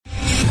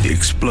The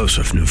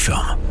explosive new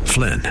film,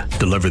 Flynn,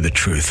 deliver the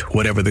truth,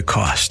 whatever the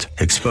cost,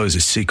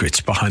 exposes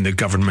secrets behind the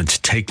government's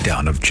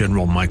takedown of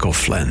General Michael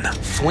Flynn.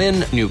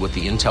 Flynn knew what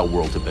the intel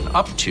world had been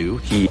up to.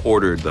 He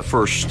ordered the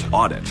first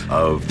audit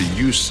of the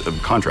use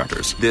of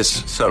contractors.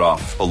 This set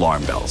off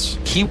alarm bells.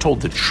 He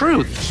told the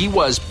truth. He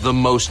was the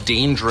most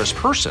dangerous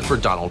person for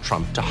Donald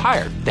Trump to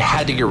hire. They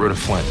had to get rid of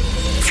Flynn.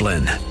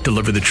 Flynn,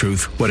 deliver the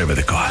truth, whatever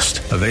the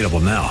cost. Available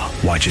now.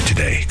 Watch it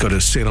today. Go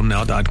to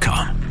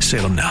salemnow.com.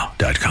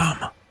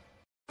 salemnow.com.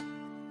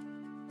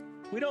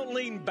 We don't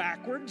lean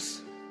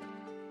backwards.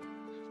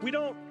 We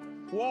don't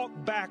walk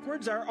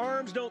backwards. Our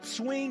arms don't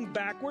swing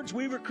backwards.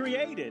 We were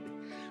created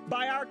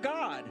by our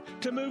God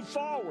to move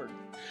forward,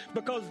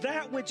 because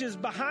that which is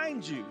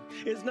behind you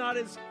is not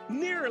as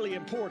nearly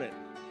important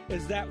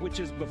as that which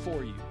is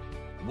before you.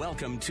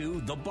 Welcome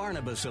to The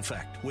Barnabas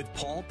Effect with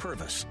Paul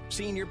Purvis,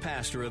 Senior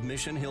Pastor of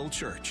Mission Hill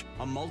Church,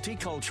 a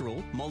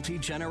multicultural,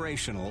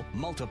 multi-generational,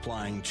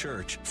 multiplying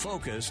church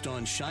focused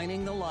on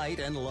shining the light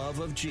and love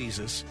of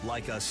Jesus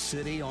like a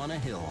city on a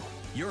hill.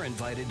 You're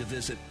invited to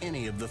visit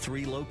any of the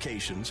 3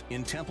 locations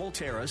in Temple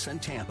Terrace and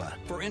Tampa.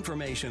 For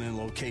information and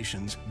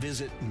locations,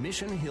 visit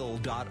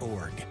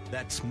missionhill.org.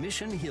 That's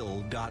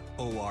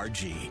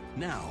missionhill.org.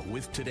 Now,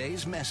 with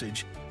today's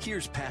message,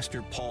 here's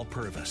Pastor Paul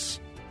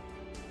Purvis.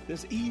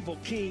 This evil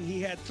king,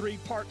 he had 3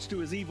 parts to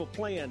his evil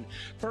plan.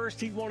 First,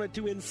 he wanted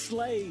to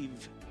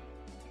enslave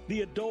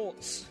the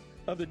adults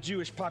of the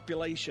Jewish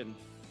population.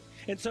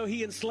 And so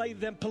he enslaved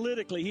them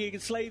politically. He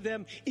enslaved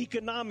them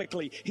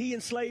economically. He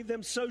enslaved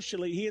them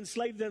socially. He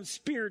enslaved them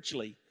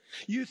spiritually.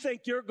 You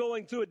think you're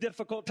going through a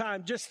difficult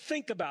time, just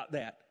think about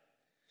that.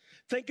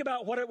 Think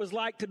about what it was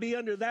like to be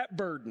under that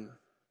burden.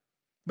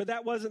 But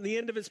that wasn't the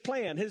end of his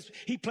plan.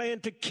 He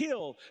planned to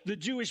kill the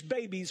Jewish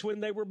babies when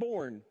they were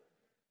born.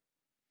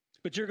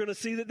 But you're going to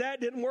see that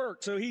didn't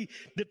work. So he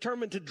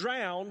determined to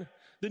drown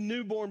the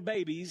newborn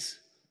babies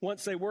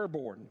once they were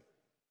born.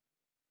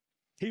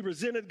 He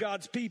resented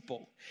God's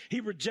people.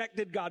 He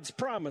rejected God's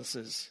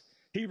promises.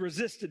 He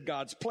resisted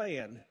God's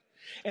plan.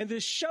 And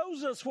this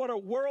shows us what a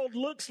world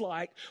looks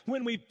like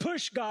when we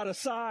push God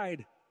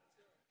aside.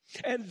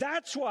 And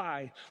that's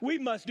why we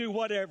must do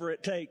whatever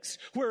it takes,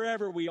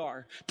 wherever we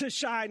are, to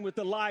shine with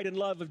the light and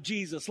love of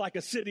Jesus like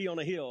a city on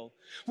a hill.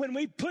 When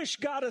we push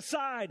God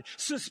aside,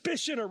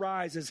 suspicion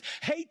arises,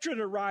 hatred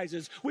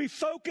arises. We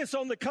focus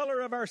on the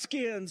color of our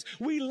skins.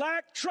 We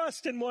lack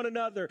trust in one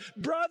another.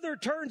 Brother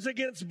turns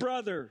against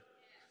brother,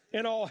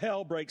 and all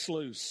hell breaks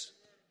loose.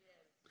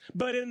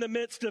 But in the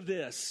midst of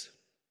this,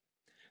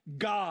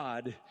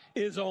 God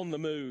is on the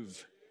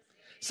move.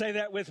 Say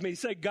that with me.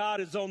 Say, God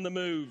is on the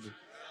move.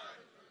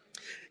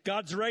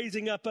 God's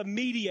raising up a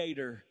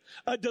mediator,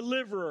 a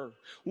deliverer,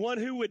 one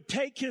who would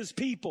take his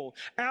people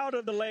out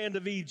of the land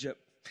of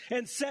Egypt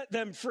and set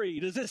them free.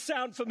 Does this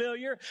sound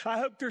familiar? I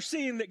hope you're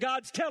seeing that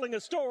God's telling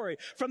a story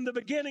from the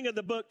beginning of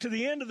the book to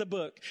the end of the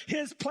book.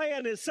 His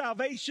plan is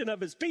salvation of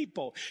his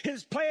people.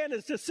 His plan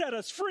is to set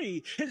us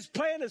free. His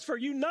plan is for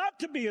you not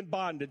to be in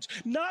bondage,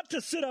 not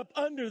to sit up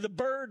under the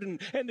burden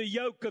and the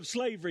yoke of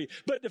slavery,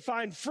 but to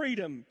find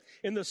freedom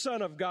in the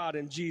Son of God,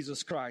 in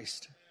Jesus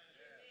Christ.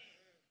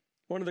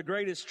 One of the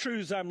greatest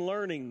truths I'm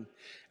learning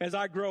as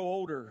I grow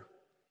older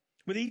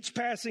with each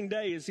passing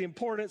day is the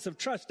importance of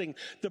trusting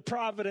the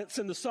providence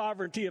and the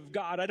sovereignty of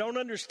God. I don't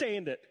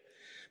understand it,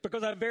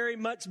 because I very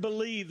much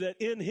believe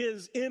that in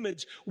his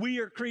image we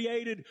are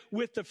created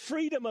with the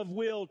freedom of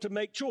will to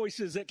make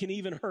choices that can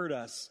even hurt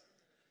us.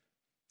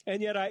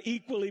 And yet I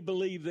equally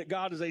believe that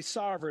God is a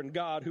sovereign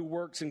God who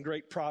works in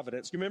great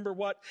providence. You remember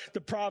what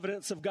the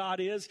providence of God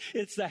is?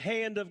 It's the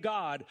hand of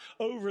God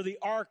over the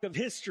arc of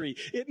history.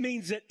 It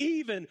means that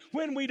even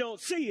when we don't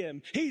see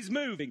him, he's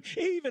moving.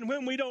 Even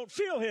when we don't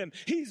feel him,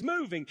 he's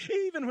moving.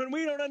 Even when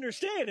we don't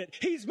understand it,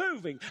 he's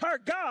moving. Our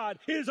God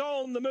is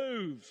on the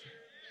move.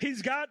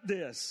 He's got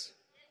this.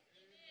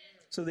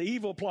 So the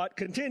evil plot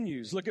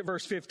continues. Look at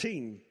verse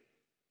 15.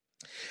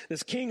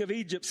 This king of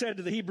Egypt said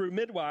to the Hebrew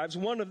midwives,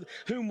 one of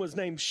whom was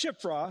named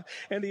Shiphrah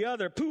and the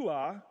other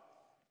Puah.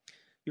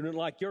 You didn't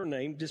like your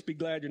name, just be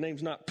glad your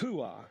name's not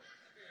Puah.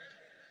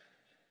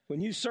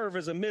 When you serve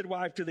as a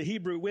midwife to the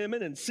Hebrew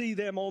women and see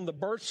them on the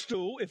birth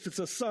stool, if it's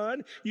a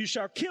son, you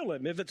shall kill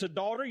him. If it's a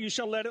daughter, you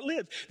shall let it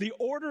live. The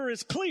order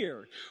is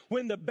clear.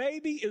 When the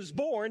baby is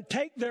born,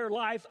 take their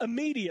life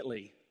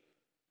immediately.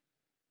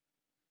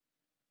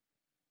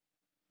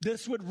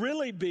 This would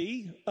really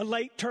be a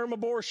late-term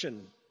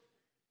abortion.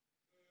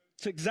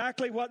 It's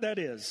exactly what that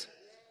is.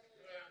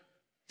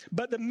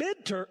 But the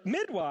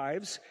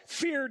midwives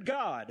feared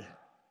God.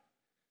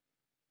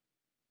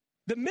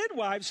 The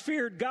midwives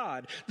feared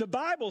God. The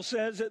Bible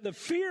says that the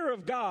fear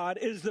of God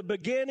is the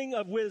beginning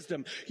of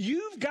wisdom.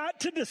 You've got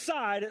to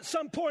decide at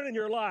some point in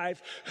your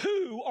life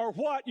who or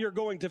what you're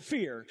going to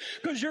fear.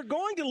 Because you're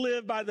going to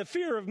live by the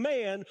fear of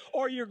man,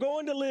 or you're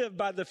going to live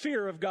by the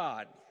fear of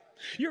God.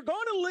 You're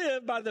going to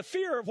live by the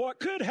fear of what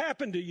could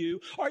happen to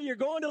you, or you're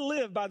going to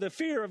live by the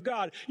fear of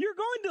God. You're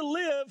going to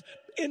live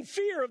in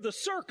fear of the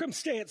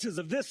circumstances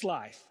of this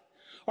life,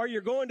 or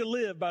you're going to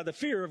live by the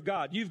fear of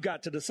God. You've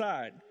got to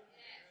decide.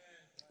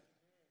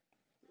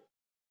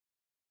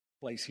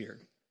 place here.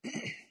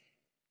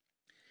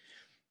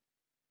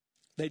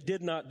 They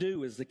did not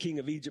do as the king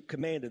of Egypt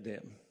commanded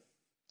them,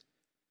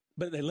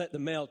 but they let the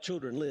male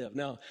children live.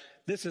 Now,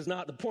 this is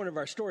not the point of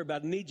our story,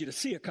 but I need you to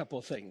see a couple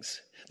of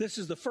things. This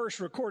is the first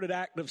recorded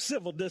act of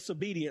civil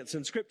disobedience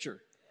in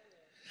Scripture.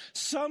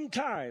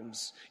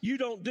 Sometimes you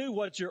don't do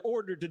what you're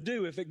ordered to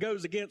do if it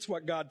goes against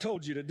what God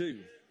told you to do.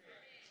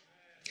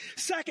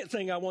 Second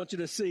thing I want you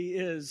to see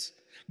is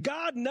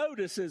God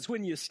notices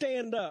when you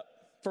stand up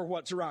for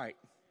what's right.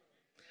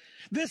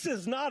 This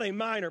is not a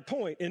minor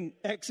point in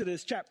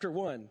Exodus chapter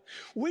 1.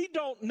 We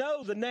don't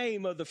know the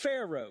name of the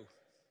Pharaoh.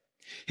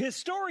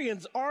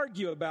 Historians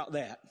argue about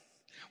that.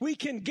 We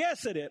can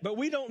guess at it, but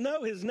we don't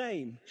know his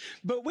name.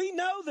 But we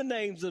know the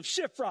names of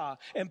Shiphrah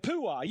and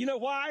Puah. You know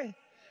why?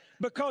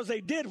 Because they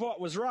did what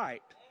was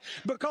right.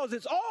 Because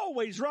it's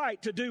always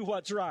right to do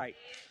what's right.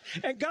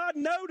 And God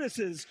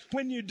notices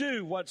when you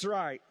do what's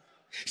right.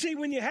 See,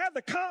 when you have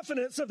the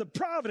confidence of the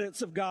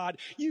providence of God,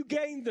 you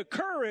gain the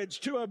courage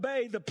to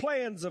obey the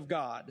plans of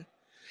God.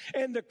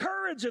 And the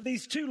courage of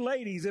these two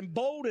ladies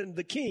emboldened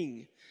the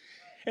king.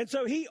 And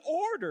so he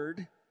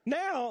ordered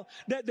now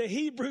that the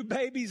Hebrew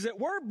babies that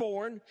were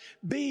born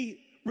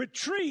be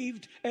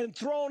retrieved and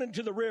thrown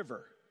into the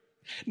river.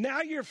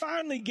 Now you're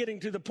finally getting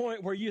to the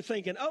point where you're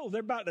thinking, oh,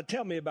 they're about to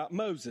tell me about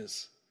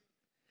Moses.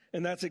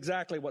 And that's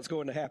exactly what's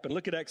going to happen.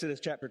 Look at Exodus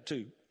chapter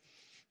 2.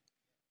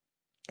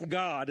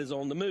 God is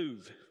on the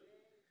move.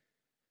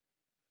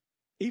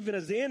 Even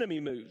as the enemy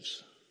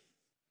moves,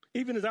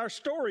 even as our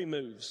story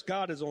moves,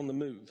 God is on the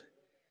move.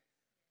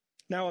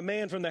 Now a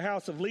man from the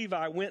house of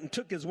Levi went and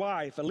took his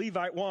wife, a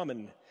Levite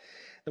woman.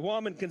 The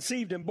woman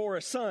conceived and bore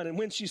a son, and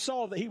when she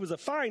saw that he was a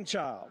fine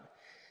child,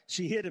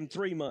 she hid him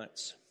 3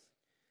 months.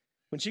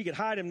 When she could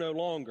hide him no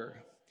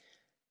longer,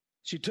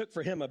 she took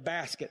for him a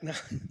basket. Now,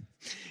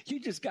 you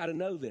just got to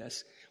know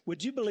this.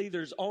 Would you believe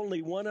there's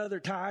only one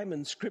other time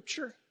in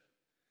Scripture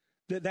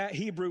that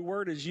Hebrew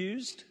word is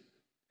used?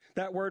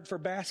 That word for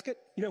basket.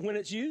 You know when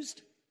it's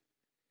used?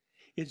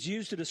 It's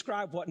used to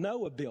describe what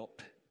Noah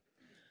built.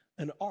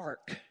 An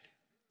ark.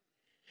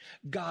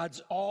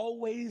 God's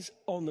always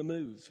on the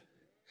move.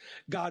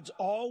 God's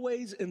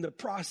always in the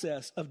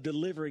process of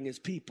delivering his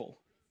people.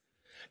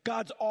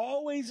 God's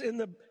always in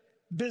the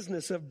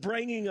business of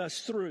bringing us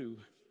through.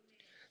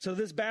 So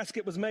this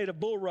basket was made of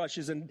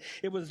bulrushes, and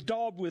it was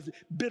daubed with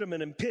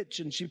bitumen and pitch,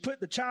 and she put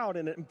the child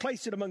in it and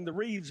placed it among the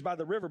reeds by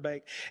the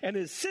riverbank, and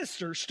his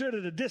sister stood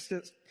at a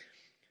distance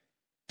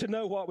to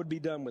know what would be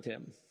done with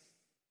him.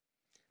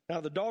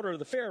 Now the daughter of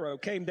the Pharaoh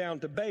came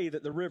down to bathe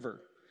at the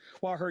river,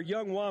 while her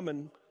young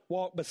woman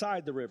walked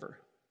beside the river.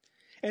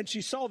 And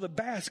she saw the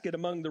basket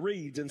among the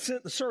reeds, and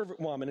sent the servant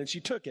woman, and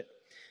she took it.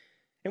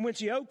 And when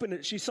she opened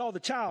it, she saw the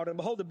child, and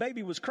behold, the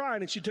baby was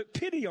crying, and she took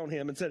pity on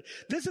him and said,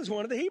 "This is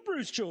one of the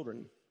Hebrews'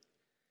 children."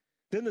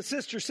 Then the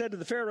sister said to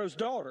the Pharaoh's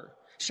daughter,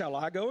 "Shall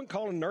I go and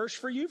call a nurse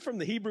for you from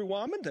the Hebrew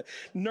woman to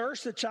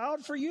nurse the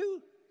child for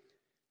you?"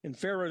 And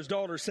Pharaoh's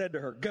daughter said to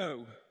her,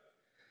 "Go."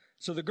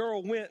 So the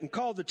girl went and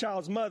called the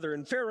child's mother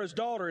and Pharaoh's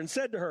daughter and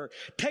said to her,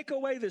 "Take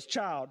away this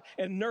child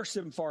and nurse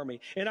him for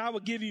me, and I will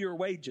give you your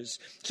wages."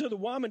 So the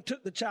woman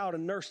took the child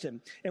and nursed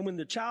him. And when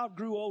the child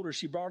grew older,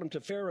 she brought him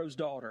to Pharaoh's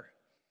daughter,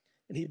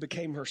 and he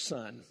became her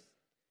son.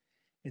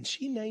 And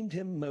she named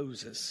him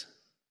Moses,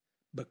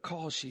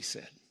 because she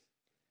said,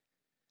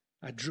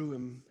 "I drew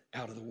him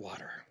out of the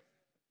water."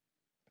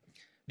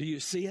 Do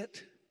you see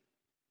it?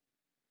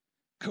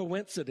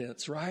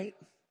 Coincidence, right?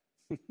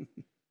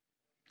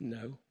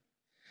 No.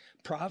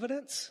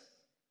 Providence?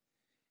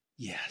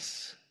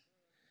 Yes.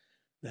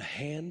 The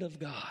hand of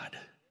God.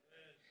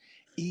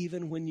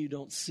 Even when you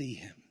don't see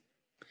him.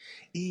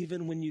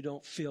 Even when you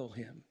don't feel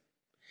him.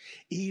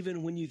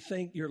 Even when you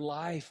think your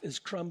life is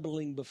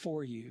crumbling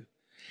before you.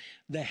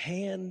 The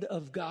hand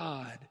of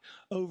God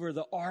over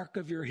the arc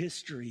of your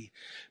history,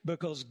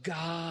 because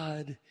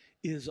God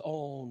is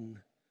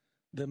on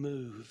the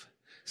move.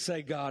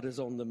 Say, God is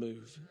on the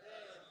move.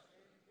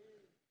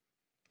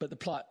 But the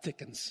plot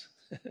thickens.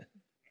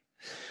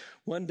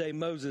 One day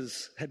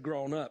Moses had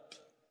grown up.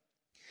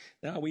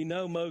 Now we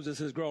know Moses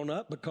has grown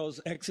up because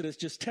Exodus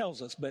just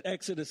tells us, but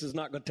Exodus is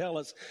not going to tell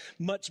us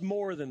much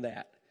more than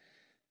that.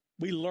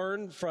 We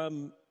learn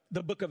from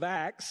the book of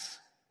Acts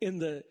in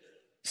the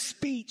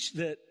speech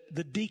that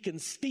the deacon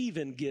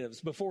Stephen gives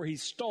before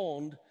he's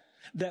stoned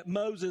that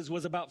Moses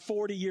was about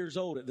 40 years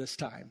old at this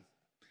time.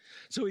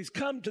 So he's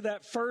come to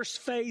that first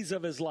phase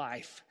of his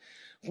life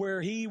where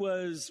he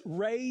was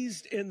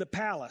raised in the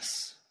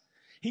palace.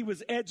 He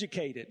was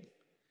educated.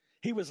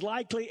 He was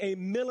likely a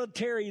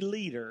military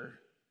leader,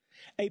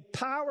 a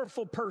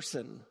powerful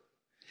person.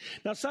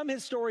 Now, some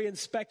historians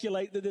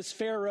speculate that this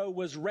Pharaoh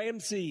was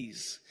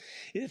Ramses.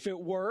 If it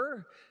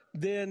were,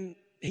 then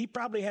he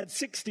probably had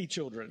 60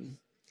 children.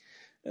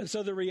 And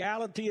so the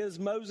reality is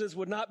Moses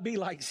would not be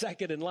like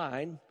second in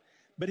line,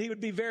 but he would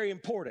be very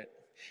important.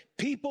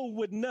 People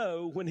would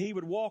know when he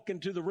would walk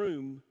into the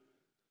room,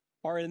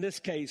 or in this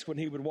case, when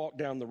he would walk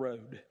down the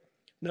road.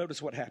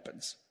 Notice what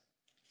happens.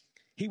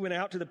 He went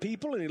out to the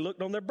people and he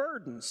looked on their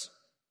burdens.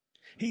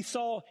 He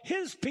saw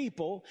his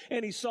people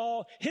and he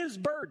saw his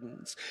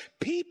burdens.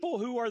 People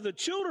who are the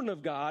children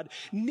of God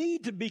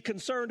need to be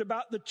concerned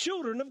about the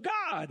children of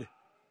God,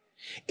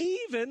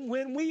 even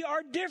when we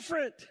are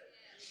different.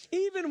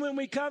 Even when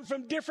we come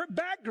from different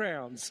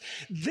backgrounds.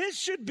 This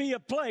should be a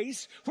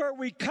place where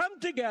we come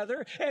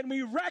together and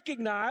we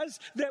recognize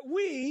that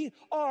we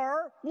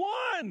are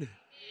one.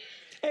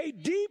 A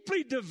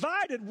deeply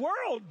divided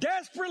world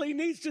desperately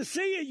needs to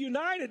see a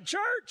united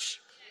church.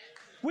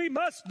 We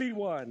must be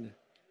one.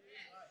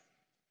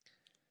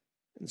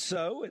 And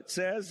so it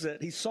says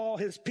that he saw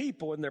his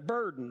people and their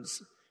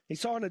burdens. He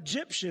saw an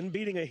Egyptian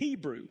beating a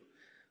Hebrew,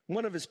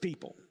 one of his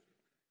people.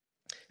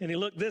 And he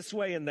looked this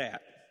way and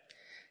that.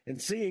 And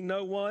seeing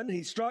no one,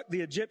 he struck the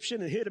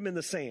Egyptian and hit him in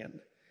the sand.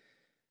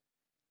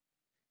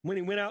 When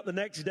he went out the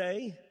next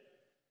day,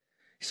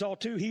 he saw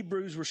two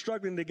Hebrews were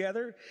struggling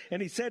together,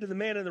 and he said to the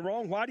man in the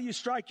wrong, "Why do you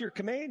strike your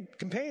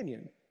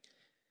companion?"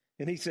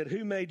 And he said,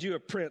 "Who made you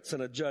a prince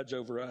and a judge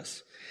over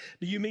us?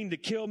 Do you mean to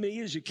kill me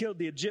as you killed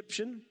the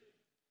Egyptian?"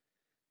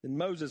 And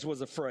Moses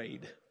was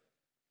afraid,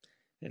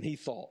 and he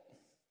thought,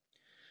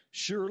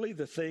 "Surely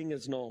the thing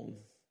is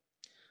known."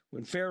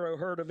 When Pharaoh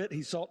heard of it,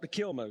 he sought to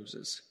kill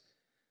Moses.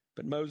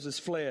 But Moses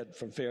fled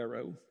from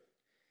Pharaoh,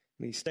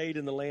 and he stayed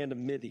in the land of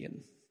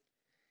Midian,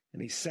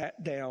 and he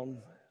sat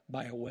down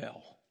by a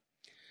well.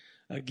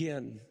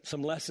 Again,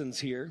 some lessons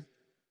here.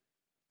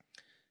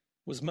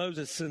 Was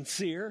Moses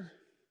sincere?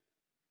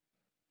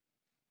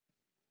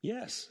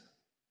 Yes,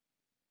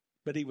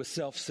 but he was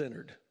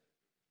self-centered.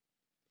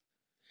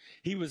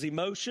 He was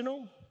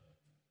emotional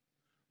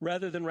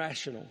rather than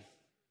rational,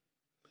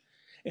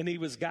 and he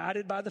was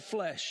guided by the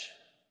flesh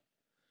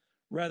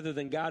rather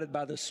than guided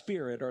by the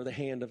Spirit or the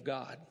hand of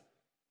God.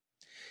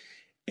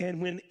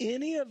 And when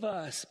any of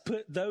us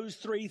put those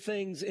three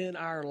things in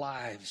our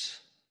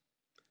lives,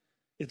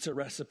 it's a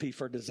recipe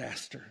for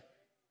disaster.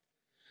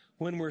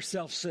 When we're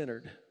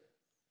self-centered,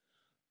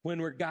 when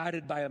we're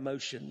guided by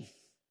emotion,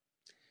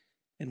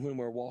 and when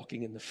we're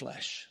walking in the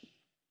flesh.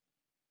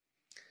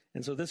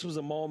 And so this was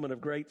a moment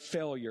of great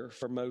failure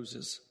for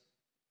Moses.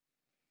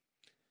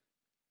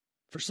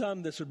 For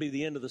some, this would be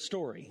the end of the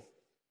story.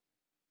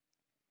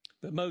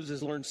 But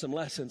Moses learned some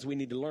lessons we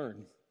need to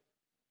learn.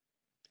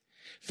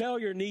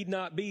 Failure need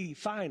not be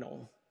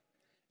final,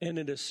 and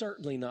it is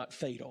certainly not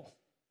fatal.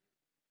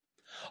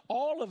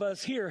 All of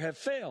us here have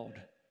failed.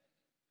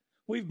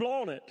 We've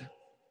blown it.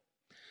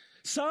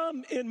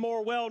 Some in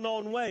more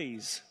well-known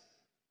ways.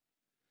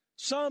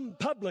 Some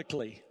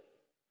publicly.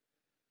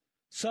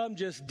 Some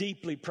just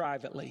deeply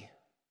privately.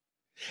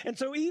 And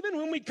so even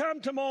when we come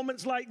to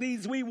moments like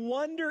these, we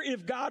wonder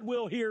if God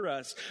will hear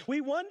us.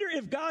 We wonder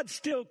if God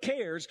still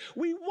cares.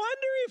 We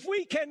wonder if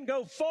we can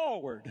go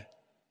forward.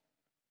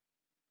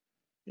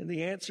 And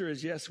the answer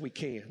is yes, we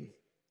can.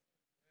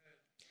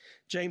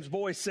 James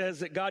Boyce says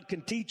that God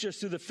can teach us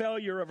through the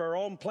failure of our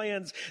own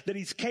plans that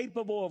he's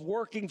capable of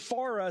working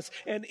for us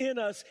and in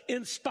us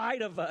in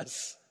spite of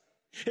us.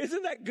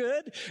 Isn't that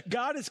good?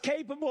 God is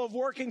capable of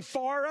working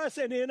for us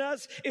and in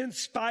us in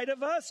spite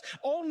of us.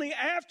 Only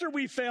after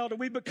we fail do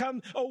we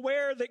become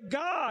aware that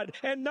God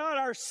and not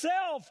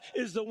ourselves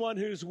is the one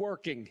who's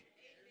working.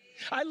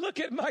 I look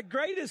at my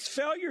greatest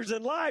failures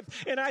in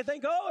life and I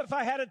think, if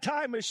I had a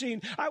time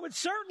machine, I would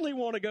certainly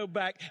want to go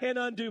back and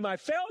undo my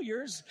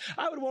failures.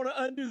 I would want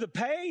to undo the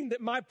pain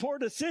that my poor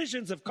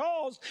decisions have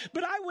caused,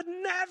 but I would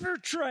never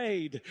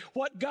trade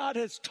what God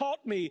has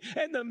taught me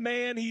and the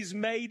man he's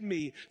made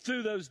me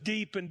through those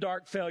deep and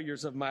dark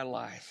failures of my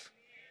life.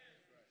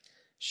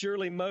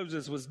 Surely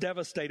Moses was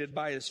devastated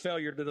by his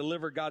failure to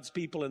deliver God's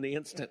people in the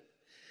instant,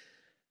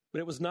 but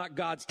it was not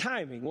God's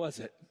timing, was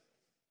it?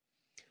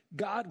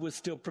 God was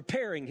still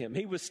preparing him.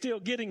 He was still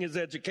getting his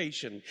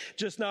education,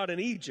 just not in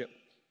Egypt.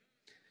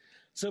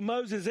 So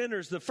Moses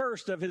enters the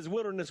first of his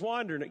wilderness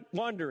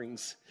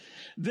wanderings.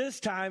 This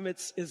time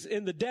it's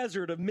in the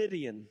desert of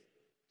Midian.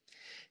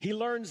 He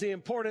learns the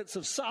importance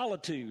of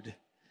solitude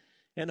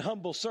and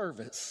humble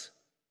service,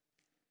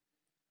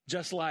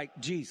 just like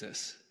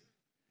Jesus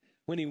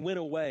when he went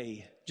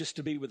away just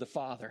to be with the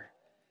Father.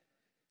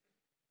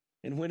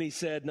 And when he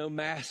said, "No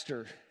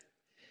master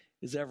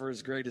is ever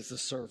as great as the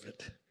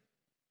servant."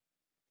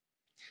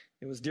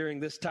 It was during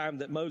this time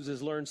that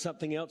Moses learned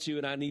something else you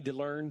and I need to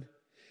learn.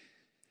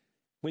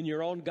 When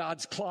you're on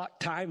God's clock,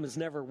 time is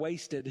never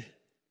wasted.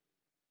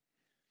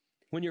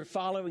 When you're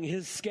following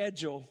his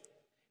schedule,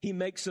 he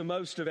makes the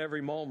most of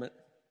every moment.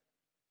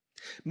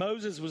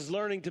 Moses was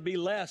learning to be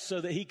less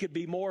so that he could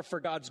be more for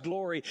God's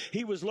glory.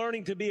 He was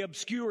learning to be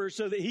obscure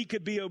so that he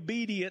could be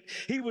obedient.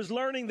 He was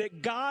learning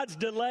that God's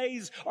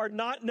delays are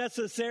not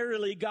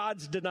necessarily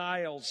God's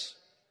denials.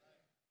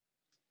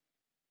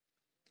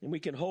 And we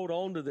can hold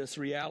on to this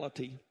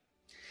reality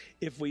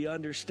if we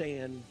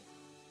understand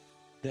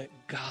that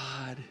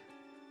God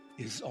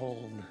is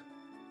on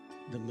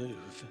the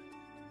move.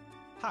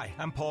 Hi,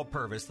 I'm Paul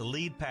Purvis, the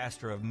lead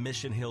pastor of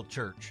Mission Hill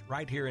Church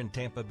right here in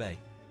Tampa Bay.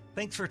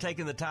 Thanks for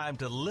taking the time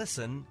to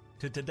listen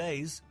to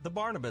today's The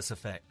Barnabas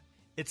Effect.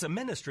 It's a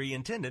ministry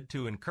intended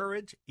to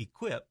encourage,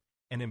 equip,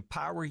 and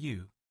empower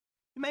you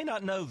You may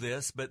not know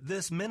this, but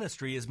this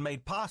ministry is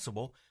made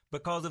possible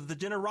because of the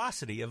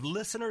generosity of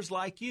listeners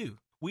like you.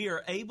 We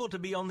are able to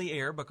be on the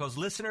air because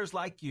listeners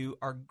like you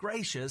are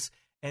gracious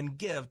and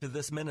give to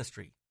this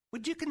ministry.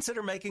 Would you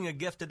consider making a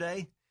gift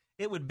today?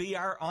 It would be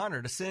our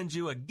honor to send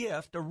you a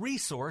gift, a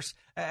resource,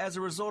 as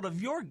a result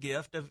of your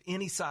gift of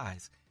any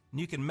size.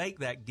 And you can make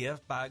that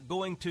gift by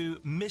going to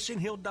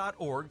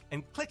missionhill.org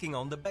and clicking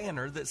on the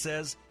banner that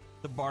says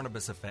The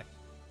Barnabas Effect.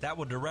 That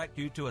will direct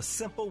you to a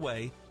simple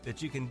way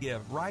that you can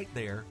give right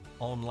there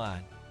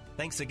online.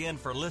 Thanks again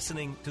for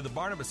listening to The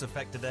Barnabas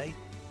Effect today.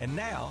 And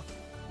now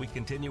we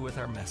continue with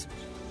our message.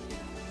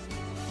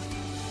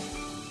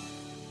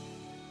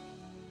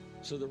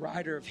 So the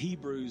writer of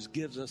Hebrews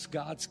gives us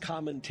God's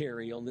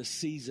commentary on this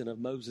season of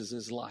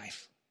Moses'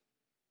 life.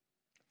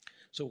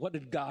 So what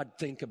did God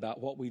think about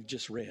what we've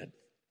just read?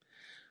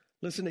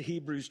 Listen to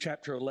Hebrews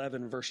chapter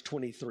 11, verse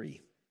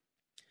 23.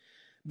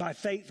 By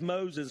faith,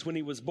 Moses, when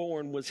he was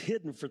born, was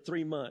hidden for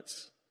 3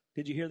 months.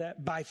 Did you hear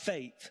that? By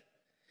faith.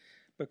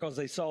 Because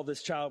they saw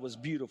this child was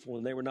beautiful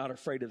and they were not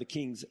afraid of the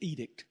king's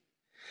edict.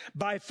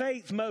 By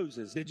faith,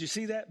 Moses, did you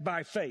see that?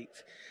 By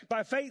faith.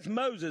 By faith,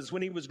 Moses,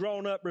 when he was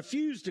grown up,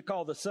 refused to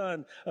call the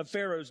son of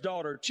Pharaoh's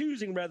daughter,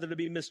 choosing rather to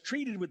be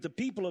mistreated with the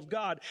people of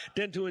God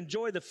than to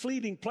enjoy the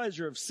fleeting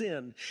pleasure of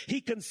sin.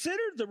 He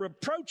considered the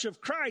reproach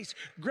of Christ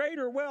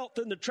greater wealth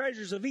than the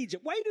treasures of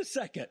Egypt. Wait a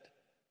second.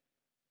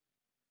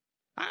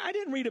 I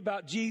didn't read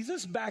about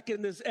Jesus back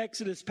in this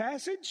Exodus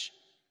passage.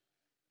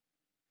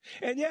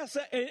 And yes,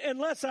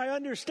 unless I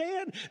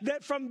understand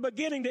that from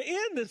beginning to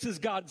end, this is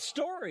God's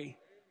story.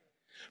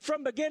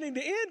 From beginning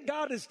to end,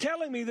 God is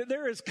telling me that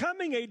there is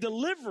coming a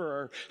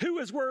deliverer who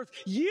is worth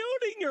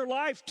yielding your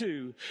life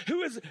to,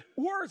 who is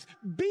worth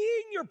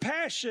being your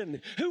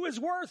passion, who is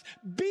worth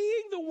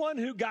being the one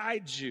who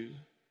guides you.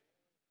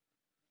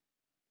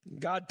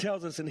 God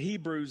tells us in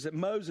Hebrews that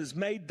Moses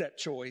made that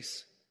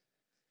choice.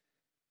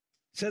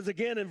 It says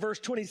again in verse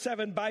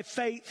 27, by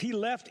faith he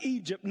left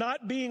Egypt,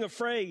 not being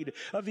afraid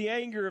of the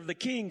anger of the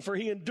king, for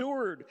he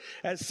endured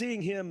as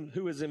seeing him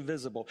who is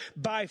invisible.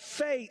 By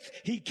faith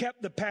he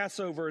kept the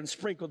Passover and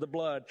sprinkled the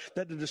blood,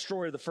 that the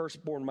destroyer of the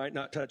firstborn might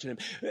not touch him.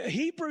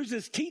 Hebrews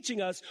is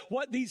teaching us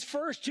what these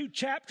first 2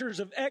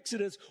 chapters of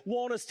Exodus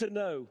want us to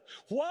know.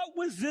 What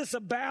was this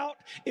about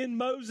in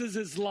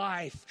Moses'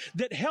 life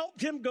that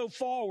helped him go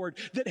forward,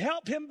 that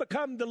helped him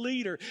become the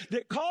leader,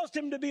 that caused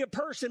him to be a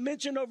person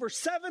mentioned over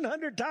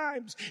 700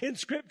 times in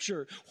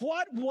Scripture?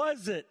 What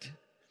was it?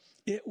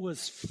 It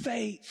was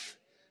faith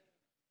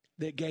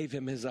that gave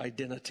him his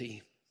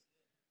identity.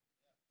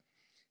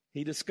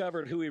 He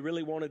discovered who he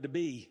really wanted to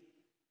be.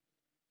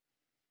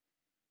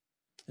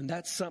 And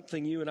that's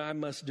something you and I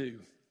must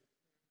do.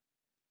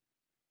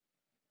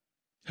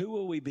 Who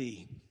will we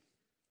be?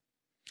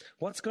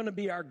 What's going to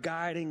be our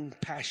guiding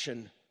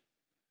passion?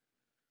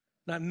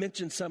 And I've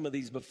mentioned some of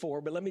these before,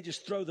 but let me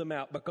just throw them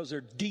out because they're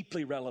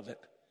deeply relevant.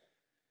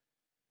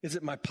 Is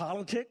it my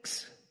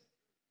politics?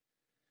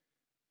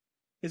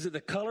 Is it the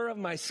color of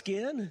my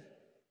skin?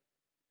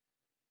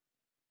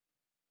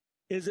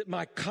 Is it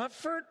my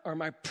comfort or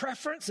my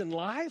preference in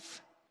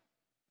life?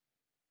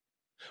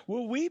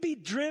 Will we be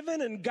driven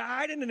and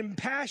guided and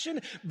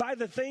impassioned by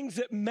the things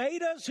that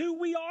made us who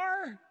we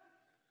are?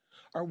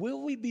 Or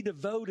will we be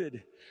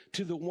devoted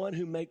to the one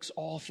who makes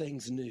all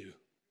things new?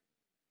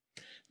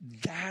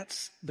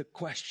 That's the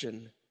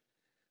question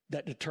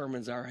that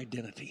determines our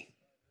identity.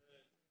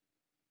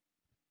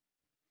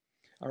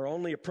 Our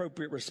only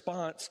appropriate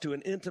response to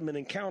an intimate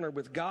encounter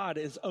with God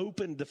is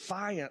open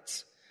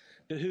defiance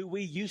to who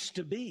we used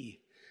to be.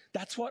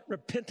 That's what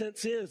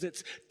repentance is.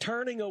 It's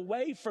turning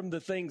away from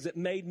the things that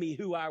made me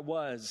who I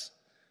was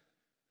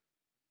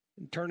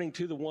and turning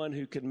to the one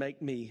who can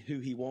make me who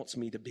he wants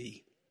me to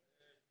be.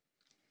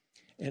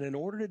 And in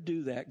order to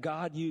do that,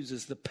 God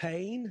uses the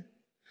pain,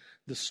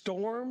 the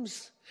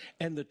storms,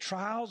 and the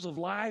trials of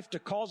life to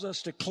cause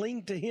us to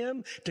cling to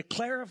him, to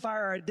clarify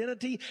our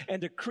identity,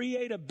 and to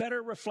create a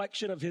better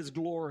reflection of his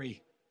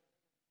glory.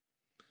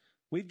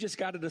 We've just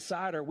got to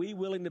decide, are we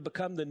willing to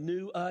become the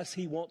new us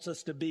he wants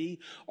us to be,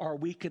 or are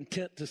we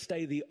content to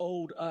stay the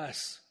old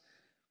us,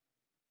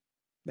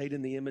 made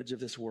in the image of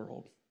this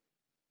world?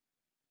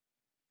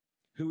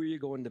 Who are you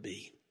going to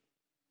be?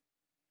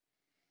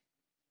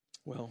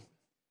 Well,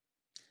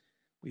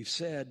 we've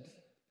said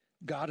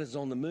God is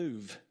on the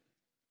move.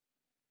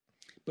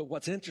 But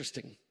what's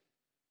interesting,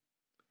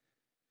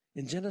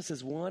 in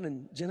Genesis 1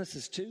 and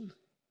Genesis 2,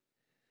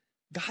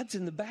 God's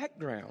in the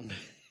background.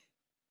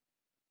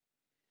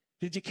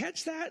 Did you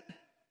catch that?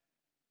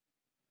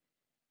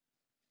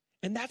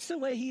 And that's the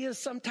way he is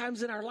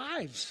sometimes in our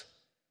lives.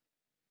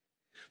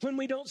 When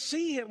we don't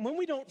see him, when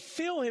we don't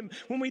feel him,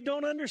 when we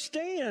don't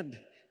understand,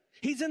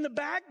 he's in the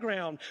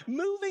background,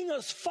 moving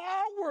us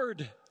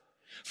forward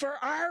for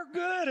our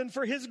good and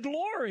for his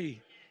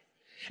glory.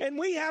 And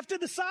we have to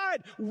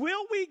decide,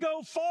 will we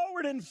go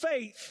forward in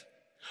faith,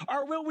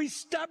 or will we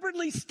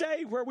stubbornly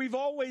stay where we've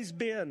always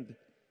been?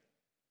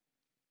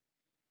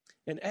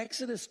 And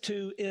Exodus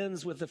 2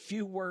 ends with a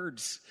few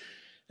words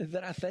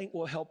that I think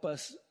will help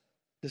us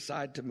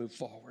decide to move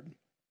forward.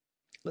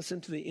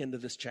 Listen to the end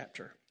of this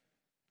chapter.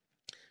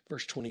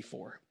 Verse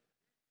 24.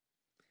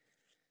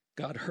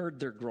 God heard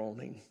their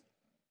groaning.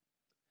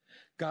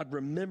 God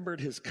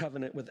remembered his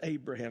covenant with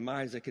Abraham,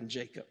 Isaac, and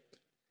Jacob.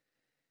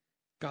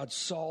 God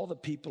saw the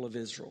people of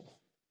Israel.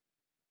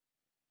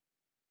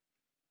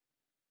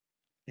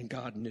 And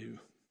God knew.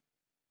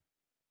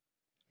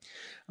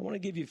 I want to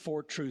give you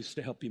 4 truths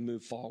to help you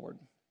move forward.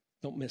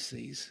 Don't miss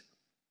these.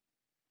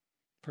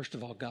 First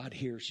of all, God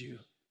hears you.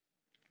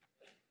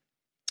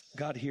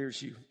 God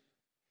hears you.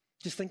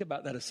 Just think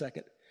about that a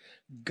second.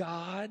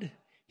 God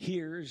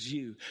hears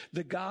you.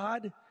 The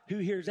God who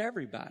hears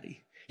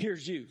everybody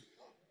hears you.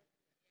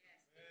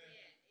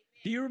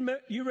 Do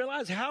you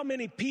realize how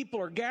many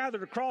people are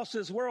gathered across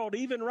this world,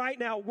 even right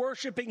now,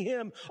 worshiping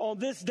him on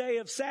this day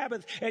of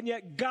Sabbath, and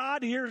yet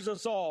God hears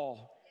us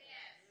all?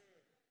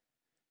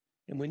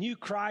 And when you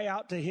cry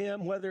out to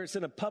him, whether it's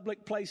in a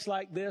public place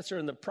like this or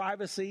in the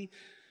privacy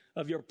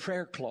of your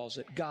prayer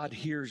closet, God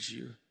hears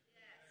you.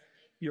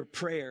 Your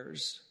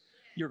prayers,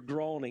 your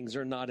groanings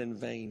are not in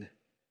vain.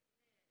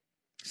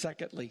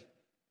 Secondly,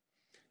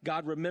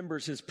 God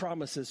remembers his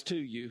promises to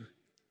you.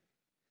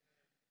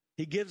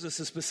 He gives us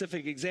the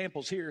specific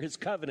examples here, his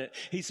covenant.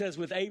 He says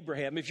with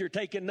Abraham, if you're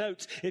taking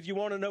notes, if you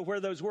want to know where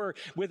those were,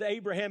 with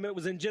Abraham it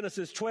was in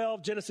Genesis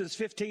 12, Genesis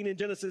 15, and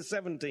Genesis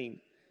 17.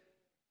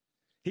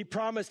 He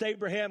promised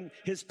Abraham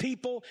his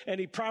people, and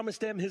he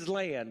promised him his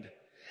land.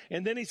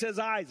 And then he says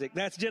Isaac,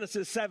 that's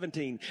Genesis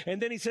 17.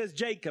 And then he says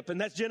Jacob, and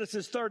that's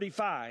Genesis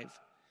 35.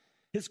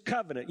 His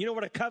covenant. You know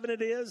what a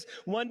covenant is?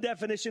 One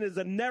definition is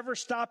a never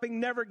stopping,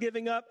 never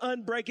giving up,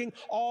 unbreaking,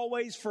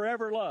 always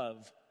forever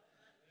love.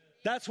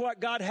 That's what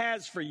God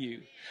has for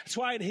you. That's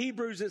why in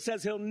Hebrews it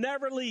says he'll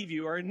never leave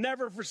you or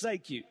never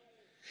forsake you.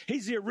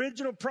 He's the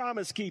original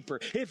promise keeper.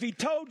 If he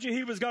told you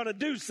he was going to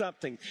do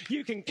something,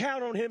 you can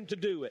count on him to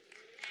do it.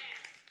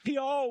 He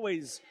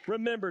always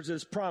remembers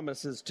his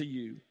promises to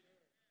you.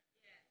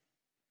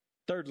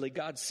 Thirdly,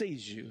 God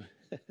sees you.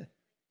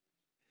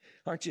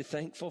 Aren't you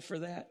thankful for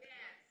that?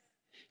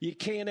 You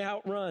can't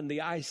outrun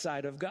the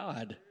eyesight of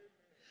God.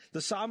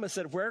 The psalmist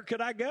said, where could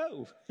I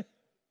go?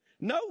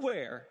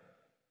 Nowhere.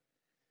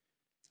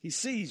 He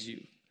sees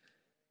you.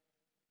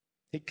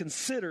 He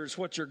considers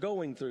what you're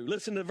going through.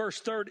 Listen to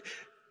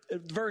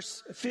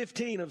verse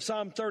 15 of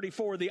Psalm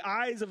 34. The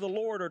eyes of the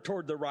Lord are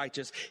toward the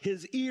righteous.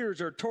 His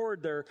ears are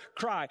toward their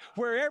cry.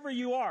 Wherever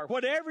you are,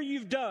 whatever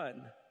you've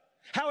done,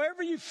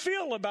 however you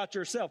feel about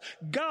yourself,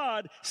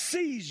 God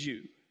sees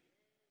you.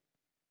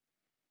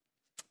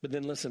 But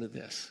then listen to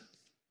this.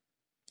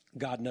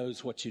 God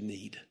knows what you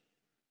need.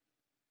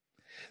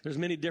 There's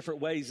many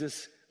different ways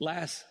this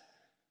last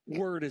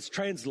word is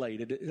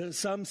translated.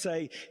 Some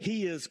say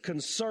he is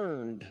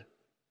concerned.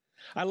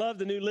 I love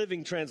the New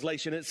Living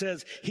Translation. It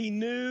says he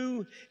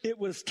knew it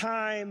was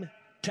time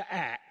to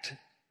act.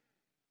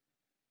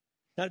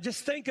 Now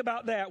just think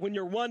about that when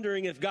you're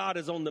wondering if God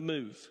is on the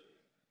move.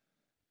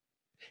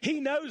 He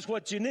knows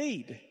what you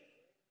need.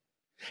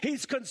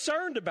 He's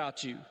concerned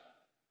about you.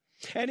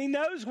 And he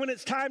knows when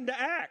it's time to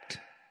act.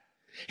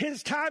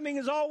 His timing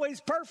is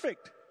always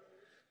perfect.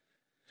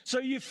 So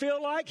you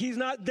feel like he's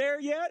not there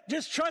yet?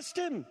 Just trust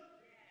him.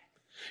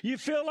 You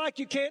feel like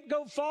you can't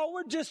go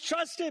forward? Just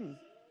trust him.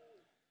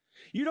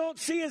 You don't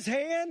see his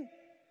hand?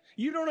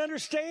 You don't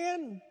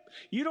understand?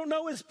 You don't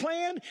know his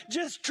plan?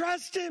 Just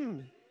trust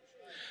him.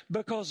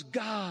 Because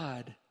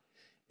God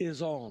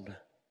is on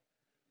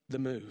the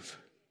move.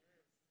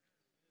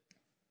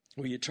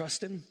 Will you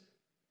trust him?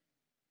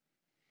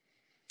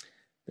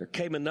 There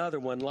came another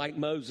one like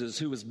Moses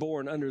who was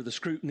born under the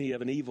scrutiny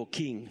of an evil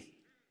king.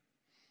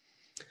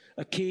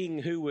 A king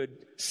who would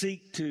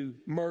seek to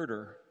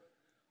murder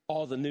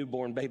all the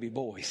newborn baby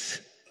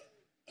boys.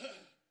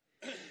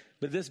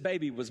 But this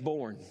baby was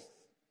born.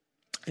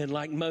 And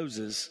like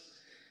Moses,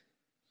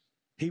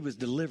 he was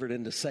delivered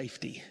into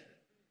safety.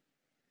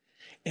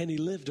 And he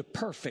lived a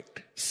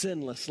perfect,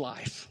 sinless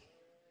life.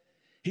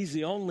 He's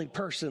the only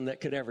person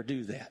that could ever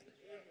do that.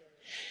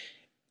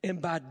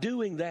 And by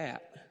doing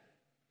that,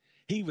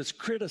 he was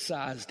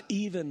criticized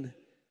even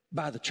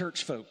by the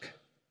church folk.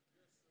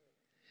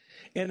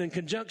 And in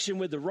conjunction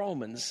with the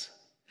Romans,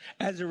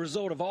 as a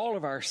result of all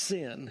of our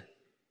sin,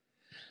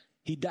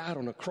 he died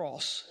on a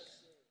cross.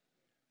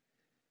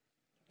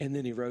 And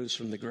then he rose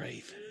from the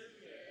grave.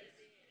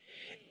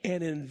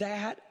 And in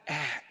that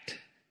act,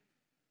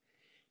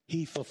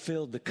 he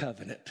fulfilled the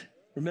covenant.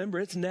 Remember,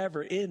 it's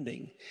never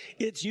ending.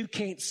 It's you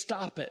can't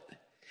stop it.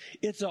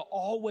 It's an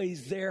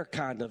always there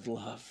kind of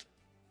love.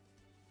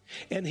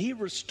 And he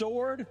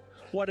restored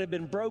what had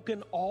been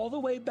broken all the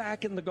way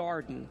back in the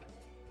garden.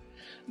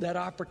 That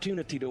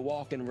opportunity to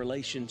walk in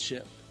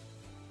relationship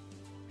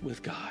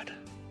with God.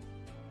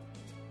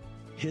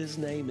 His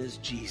name is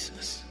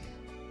Jesus.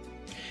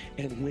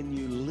 And when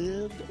you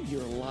live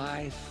your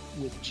life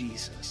with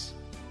Jesus,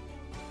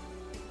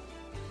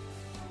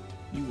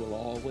 you will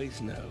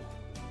always know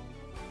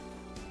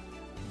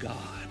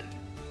God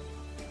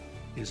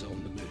is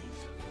on the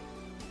move.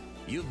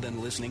 You've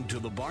been listening to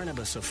The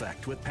Barnabas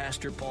Effect with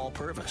Pastor Paul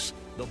Purvis.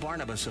 The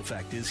Barnabas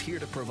Effect is here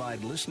to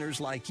provide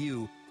listeners like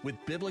you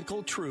with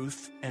biblical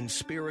truth and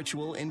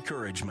spiritual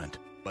encouragement.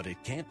 But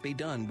it can't be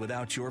done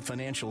without your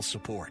financial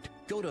support.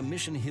 Go to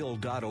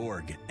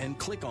missionhill.org and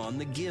click on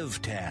the Give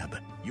tab.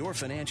 Your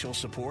financial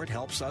support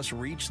helps us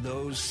reach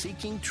those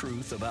seeking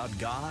truth about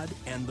God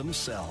and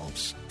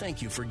themselves.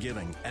 Thank you for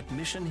giving at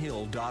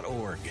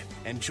missionhill.org.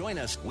 And join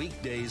us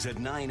weekdays at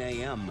 9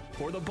 a.m.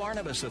 for The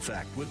Barnabas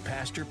Effect with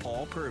Pastor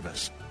Paul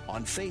Purvis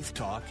on Faith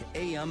Talk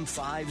AM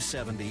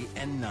 570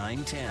 and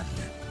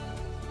 910.